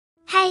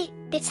Hey,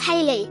 it's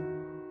Hayley.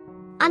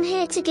 I'm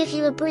here to give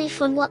you a brief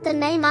on what the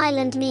name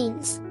Ireland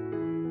means.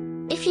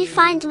 If you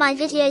find my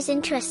videos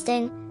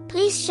interesting,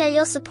 please show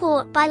your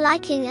support by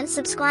liking and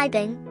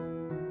subscribing.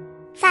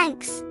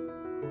 Thanks.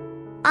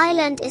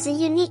 Ireland is a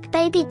unique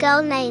baby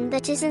girl name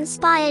that is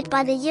inspired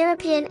by the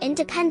European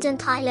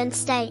independent island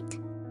state.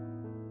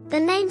 The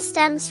name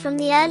stems from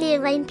the early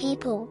Arain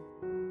people,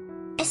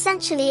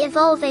 essentially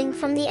evolving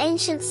from the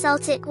ancient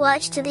Celtic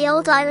word to the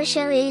Old Irish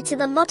Eri to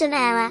the modern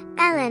era,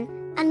 Erin,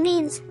 and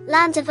means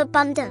land of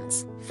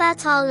abundance,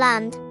 fertile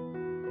land.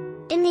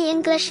 In the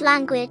English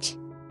language,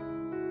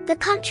 the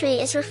country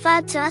is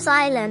referred to as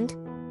Ireland,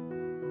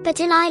 but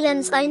in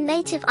Ireland's own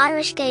native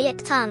Irish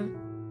Gaelic tongue,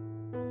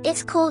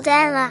 it's called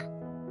Éire.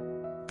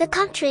 The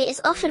country is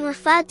often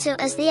referred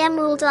to as the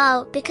Emerald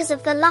Isle because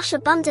of the lush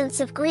abundance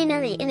of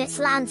greenery in its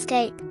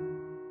landscape.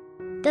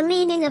 The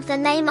meaning of the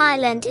name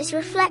Ireland is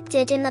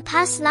reflected in the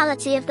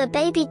personality of the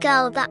baby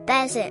girl that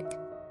bears it.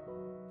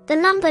 The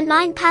number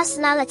 9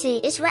 personality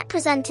is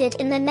represented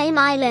in the name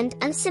Ireland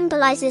and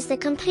symbolizes the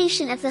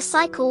completion of the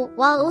cycle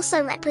while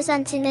also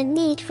representing a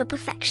need for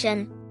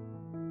perfection.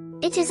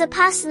 It is a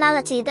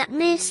personality that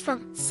moves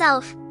from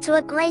self to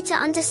a greater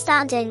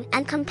understanding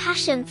and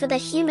compassion for the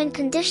human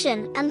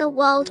condition and the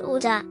world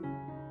order,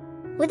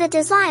 with a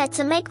desire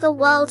to make the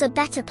world a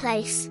better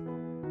place.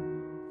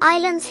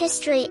 Ireland's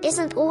history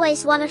isn't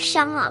always one of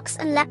shamrocks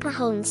and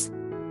leprechauns.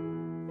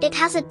 It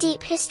has a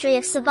deep history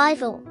of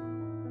survival,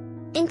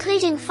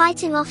 including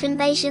fighting off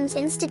invasions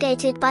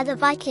instigated by the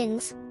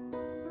Vikings,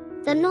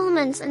 the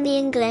Normans and the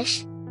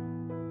English.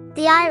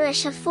 The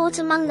Irish have fought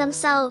among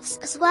themselves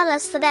as well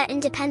as for their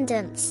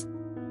independence.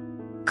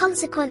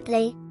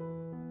 Consequently,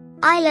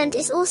 Ireland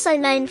is also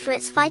known for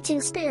its fighting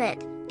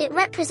spirit. It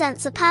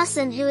represents a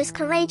person who is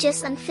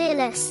courageous and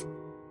fearless,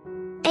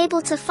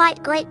 able to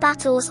fight great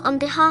battles on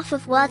behalf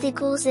of worthy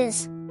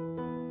causes.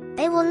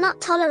 They will not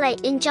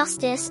tolerate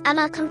injustice and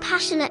are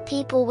compassionate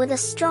people with a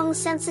strong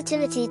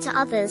sensitivity to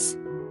others.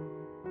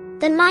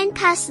 The 9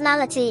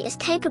 personality is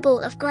capable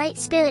of great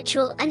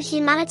spiritual and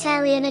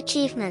humanitarian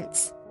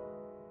achievements,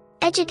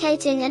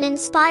 educating and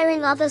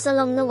inspiring others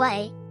along the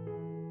way.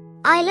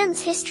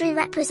 Ireland's history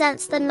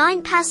represents the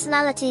 9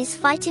 personalities'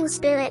 fighting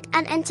spirit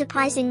and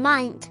enterprising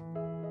mind,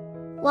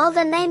 while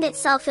the name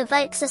itself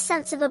evokes a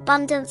sense of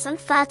abundance and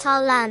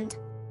fertile land.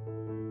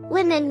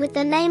 Women with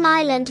the name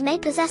Ireland may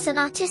possess an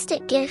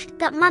artistic gift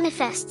that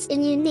manifests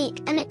in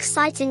unique and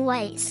exciting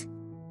ways.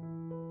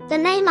 The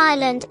name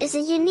Ireland is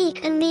a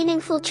unique and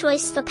meaningful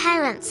choice for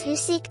parents who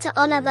seek to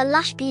honor the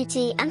lush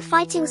beauty and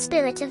fighting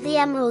spirit of the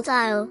Emerald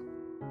Isle.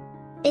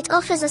 It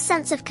offers a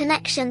sense of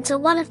connection to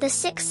one of the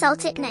 6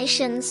 Celtic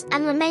nations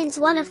and remains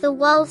one of the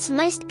world's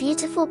most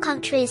beautiful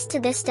countries to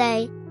this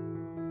day.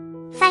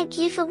 Thank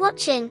you for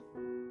watching.